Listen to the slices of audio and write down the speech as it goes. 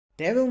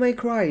Devil May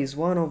Cry is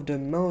one of the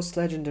most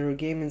legendary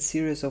gaming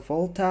series of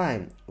all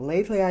time.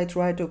 Lately I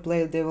tried to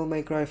play Devil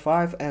May Cry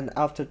 5 and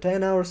after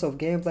 10 hours of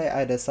gameplay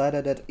I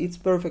decided that it's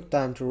perfect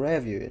time to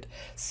review it.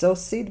 So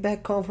sit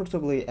back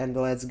comfortably and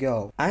let's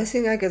go. I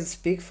think I can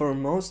speak for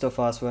most of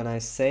us when I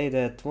say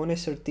that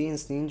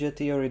 2013's Ninja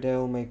Theory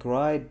Devil May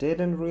Cry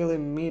didn't really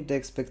meet the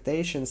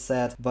expectations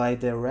set by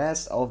the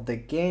rest of the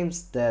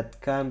games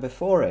that came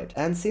before it.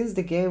 And since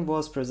the game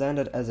was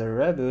presented as a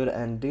reboot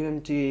and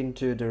didn't tee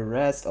into the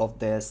rest of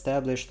the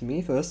established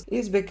mythos,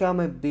 it's become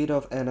a bit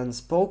of an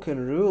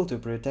unspoken rule to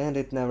pretend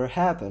it never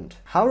happened.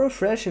 How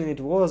refreshing it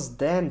was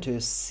then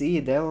to see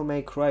Devil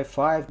May Cry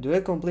 5 do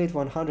a complete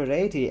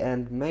 180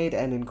 and made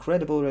an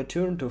incredible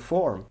return to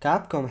form.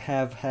 Capcom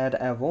have had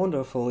a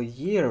wonderful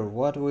year,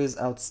 what with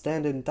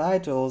outstanding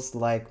titles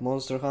like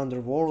Monster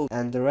Hunter World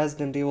and the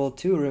Resident Evil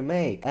 2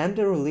 remake, and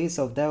the release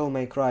of Devil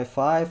May Cry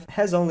 5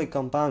 has only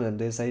compounded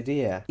this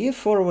idea. If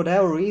for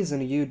whatever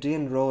reason you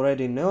didn't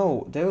already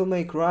know, Devil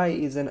May Cry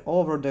is an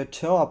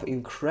over-the-top,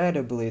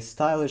 incredibly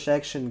stylish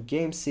action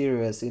game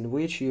series in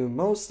which you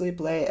mostly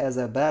play as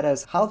a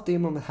badass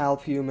half-demon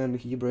half-human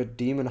hybrid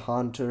demon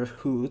hunter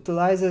who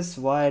utilizes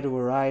wide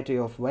variety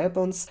of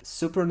weapons,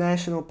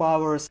 supernatural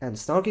powers and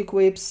snarky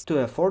quips to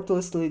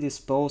effortlessly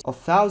dispose of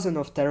thousands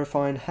of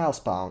terrifying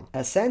hellspawn.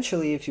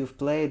 Essentially, if you've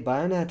played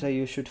Bayonetta,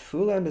 you should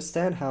fully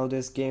understand how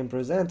this game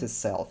presents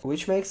itself,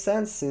 which makes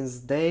sense since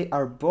they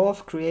are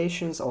both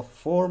creations of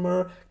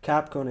former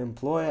Capcom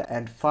employee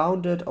and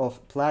founded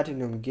of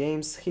Platinum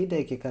Games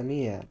Hideki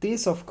Kamiya.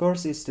 This of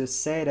course is to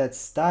say that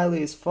style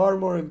is far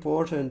more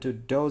important to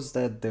those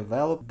that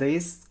develop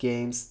these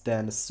games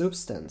than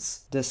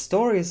substance. The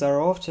stories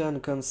are often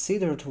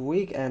considered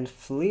weak and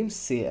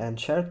flimsy and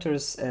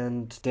characters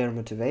and their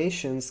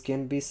motivations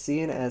can be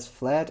seen as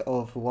flat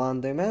or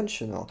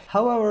one-dimensional.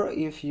 However,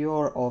 if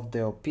you're of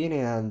the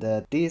opinion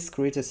that these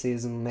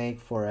criticisms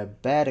make for a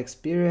bad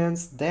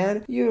experience,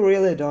 then you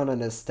really don't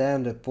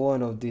understand the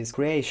point of these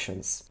creations.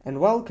 And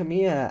while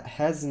Kamiya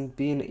hasn't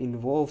been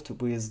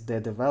involved with the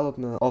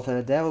development of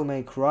a Devil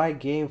May Cry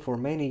game for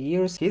many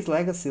years, his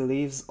legacy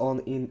lives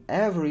on in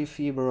every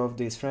fiber of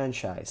this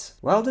franchise.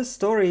 While the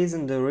story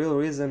isn't the real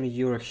reason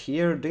you're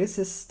here, this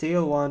is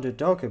still one to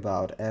talk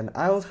about, and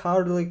I would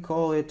hardly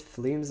call it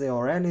flimsy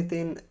or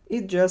anything.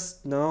 It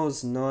just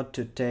knows not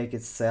to take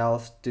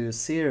itself too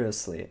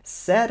seriously.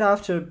 Set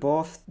after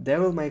both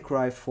Devil May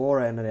Cry 4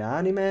 and the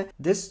anime,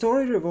 the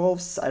story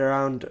revolves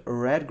around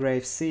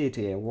Redgrave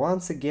City,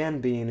 once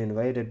again being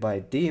invaded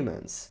by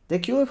demons. The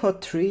Qliphoth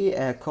tree,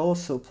 a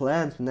colossal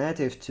plant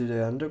native to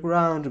the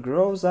underground,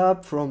 grows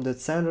up from the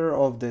center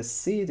of the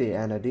city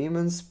and the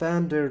demons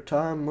spend their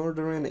time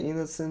murdering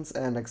innocents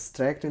and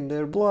extracting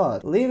their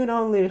blood, leaving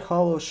only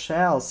hollow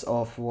shells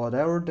of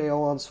whatever they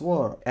once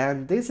were.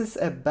 And this is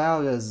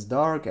about as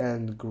dark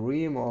and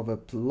grim of a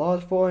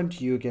plot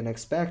point you can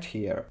expect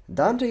here.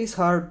 Dante is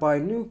hired by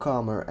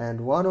newcomer and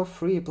one of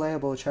 3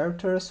 playable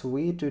characters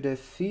we to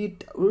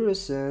defeat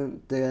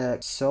Urizen, the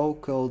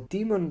so-called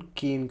Demon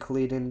King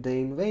leading the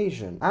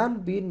invasion.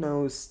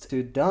 Unbeknownst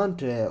to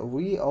Dante,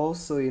 we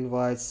also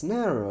invite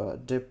Nero,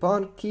 the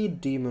punky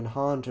demon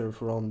hunter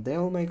from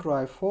Devil May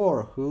Cry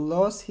 4, who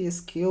lost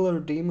his killer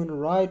demon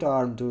right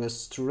arm to a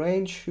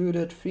strange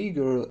hooded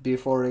figure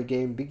before the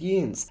game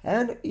begins,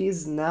 and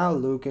is now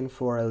looking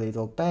for a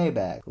little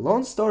payback.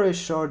 Long story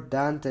short,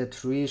 Dante,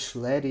 Trish,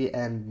 Lady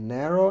and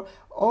Nero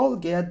all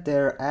get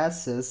their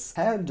asses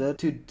handed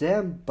to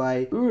them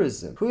by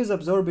Urizen, who is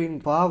absorbing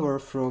power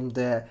from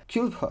the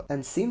Qliphoth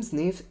and seems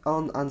near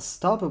on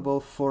unstoppable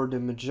for the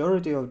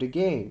majority of the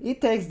game. It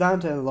takes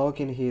Dante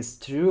unlocking his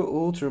true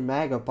ultra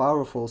mega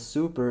powerful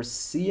super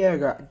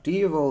Sega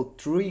Devil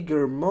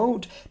Trigger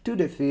mode to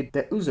defeat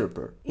the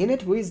Usurper. In a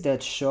twist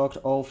that shocked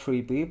all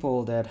 3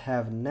 people that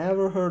have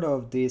never heard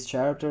of these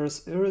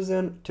characters,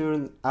 Urizen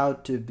turned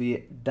out to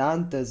be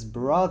Dante's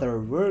brother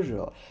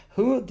Virgil,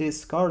 who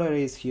discarded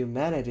his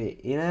humanity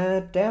in an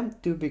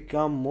attempt to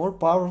become more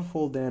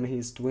powerful than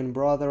his twin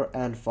brother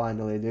and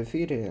finally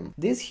defeated him.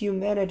 This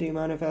humanity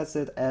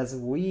manifested as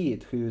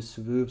Weed, who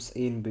swoops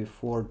in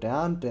before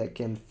Dante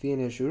can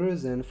finish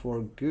Urizen for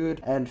good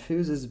and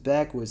fuses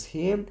back with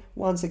him,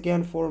 once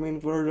again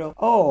forming Virgil.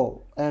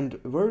 Oh, and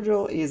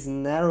Virgil is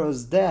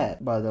Nero's dad,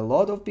 but a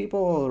lot of people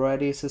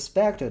already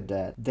suspected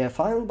that. The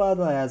final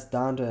battle has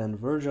Dante and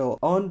Virgil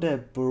on the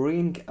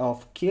brink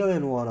of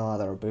killing one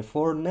another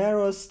before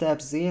Nero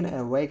steps in,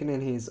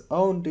 awakening his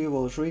own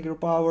Devil Trigger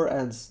power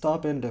and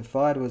stopping the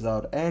fight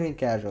without any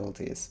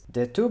casualties.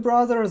 The 2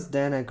 brothers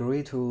then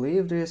agree to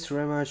leave this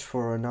rematch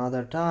for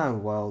another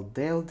time while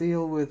they'll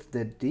deal with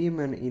the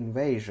demon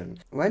invasion,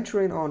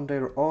 venturing on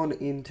their own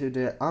into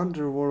the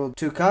underworld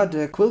to cut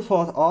the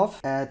Qliphoth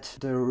off at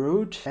the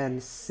root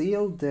and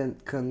seal the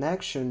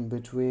connection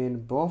between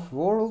both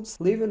worlds,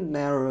 leaving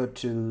Nero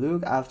to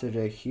look after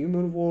the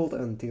human world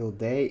until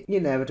they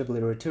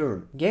inevitably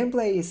return.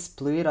 Gameplay is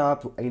split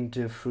up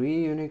into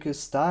 3 unique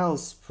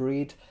styles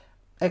spread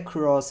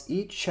across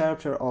each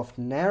chapter of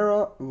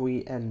Nero,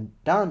 V, and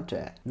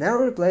Dante.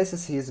 Nero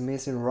replaces his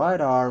missing right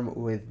arm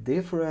with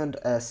different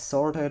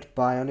assorted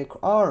bionic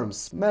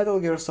arms, Metal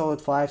Gear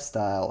Solid 5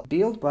 style,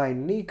 built by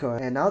Nico,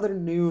 another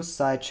new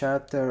side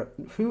chapter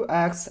who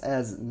acts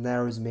as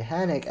Nero's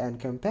mechanic and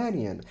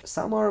companion.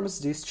 Some arms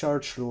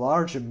discharge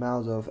large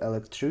amounts of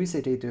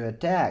electricity to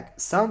attack,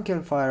 some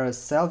can fire a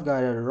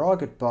self-guided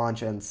rocket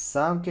punch, and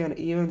some can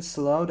even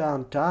slow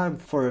down time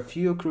for a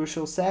few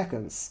crucial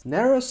seconds.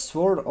 Nero's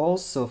sword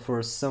also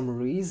for some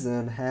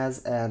reason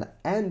has an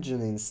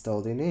engine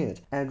installed in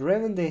it, and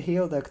Raven the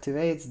Healed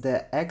activates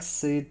the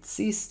Exceed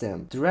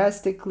system,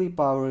 drastically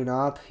powering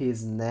up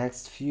his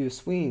next few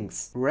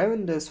swings.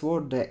 Raven the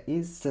Sword, the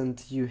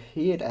instant you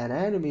hit an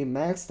enemy,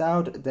 maxed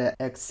out the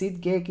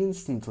Exceed gauge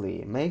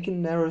instantly,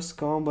 making Nero's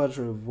combat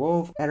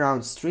revolve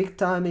around strict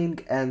timing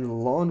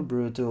and long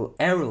brutal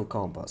aerial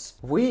combos.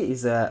 V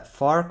is a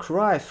far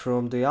cry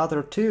from the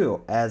other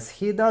two, as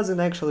he doesn't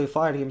actually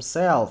fight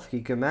himself.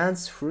 He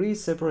commands 3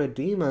 separate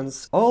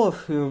demons, all of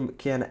whom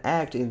can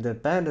act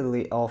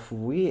independently of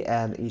V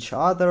and each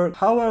other.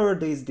 However,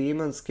 these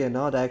demons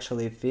cannot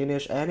actually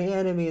finish any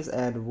enemies,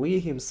 and V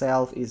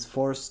himself is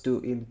forced to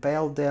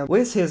impale them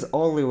with his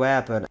only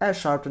weapon, a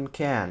sharpened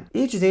can.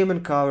 Each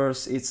demon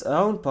covers its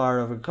own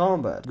part of the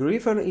combat.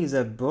 Griffon is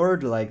a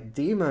bird-like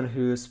demon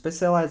who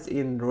specializes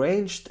in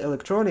ranged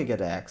electronic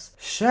attacks.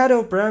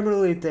 Shadow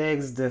primarily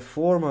takes the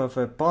form of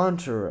a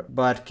puncher,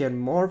 but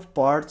can morph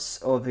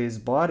parts of his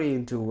body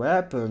into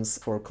weapons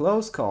for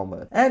close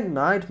combat. And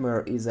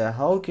Nightmare is a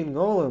hulking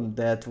golem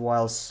that,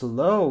 while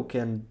slow,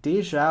 can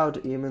dish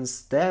out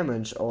immense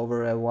damage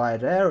over a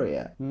wide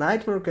area.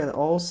 Nightmare can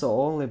also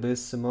only be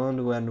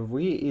summoned when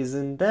V is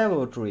in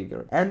Devil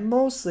Trigger, and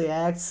mostly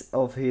acts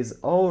of his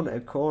own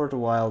accord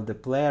while the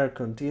player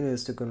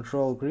continues to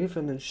control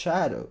Griffon and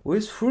Shadow.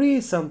 With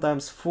 3,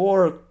 sometimes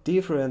 4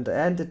 different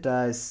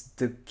entities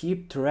to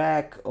keep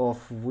track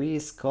of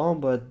V's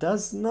combat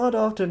does not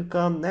often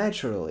come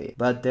naturally,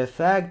 but the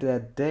fact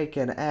that they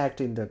can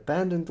act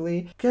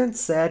independently can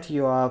set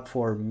you up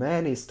for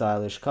many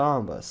stylish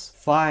combos.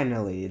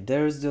 Finally,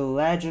 there's the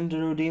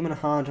legendary demon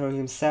hunter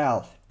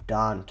himself,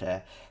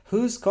 Dante,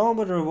 whose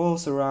combat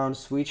revolves around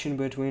switching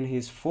between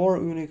his 4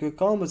 unique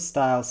combat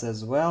styles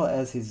as well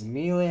as his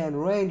melee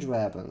and range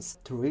weapons.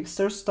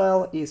 Trickster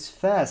style is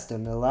fast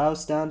and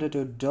allows Dante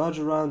to dodge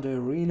around the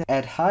arena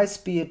at high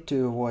speed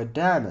to avoid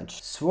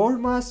damage.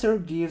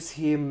 Swordmaster gives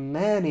him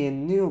many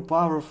new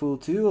powerful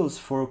tools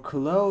for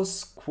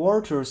close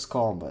quarters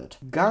combat.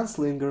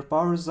 Gunslinger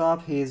powers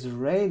up his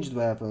ranged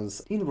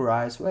weapons in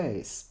various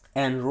ways,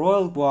 and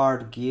Royal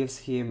Guard gives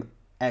him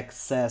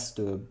access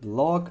to a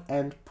block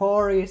and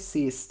parry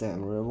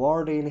system,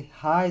 rewarding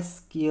high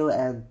skill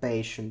and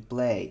patient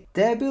play.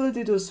 The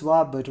ability to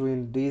swap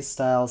between these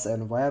styles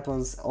and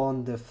weapons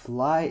on the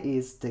fly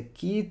is the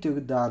key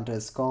to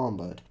Dante's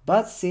combat,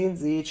 but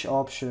since each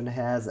option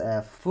has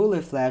a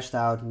fully fleshed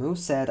out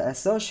moveset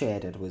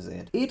associated with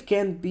it, it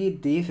can be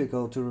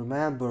difficult to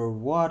remember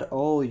what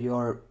all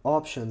your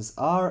options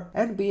are,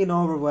 and being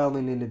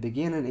overwhelming in the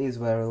beginning is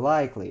very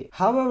likely.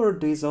 However,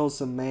 this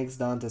also makes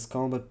Dante's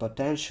combat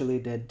potentially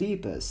the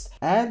deepest,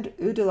 and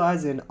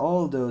utilizing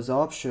all those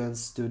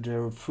options to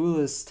their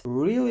fullest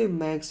really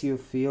makes you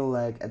feel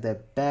like the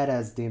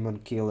badass demon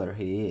killer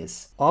he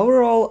is.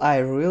 Overall, I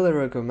really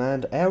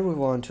recommend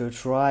everyone to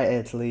try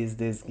at least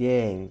this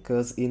game,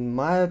 cause in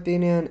my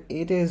opinion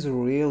it is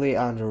really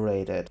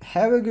underrated.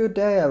 Have a good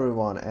day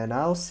everyone, and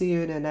I'll see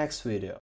you in the next video.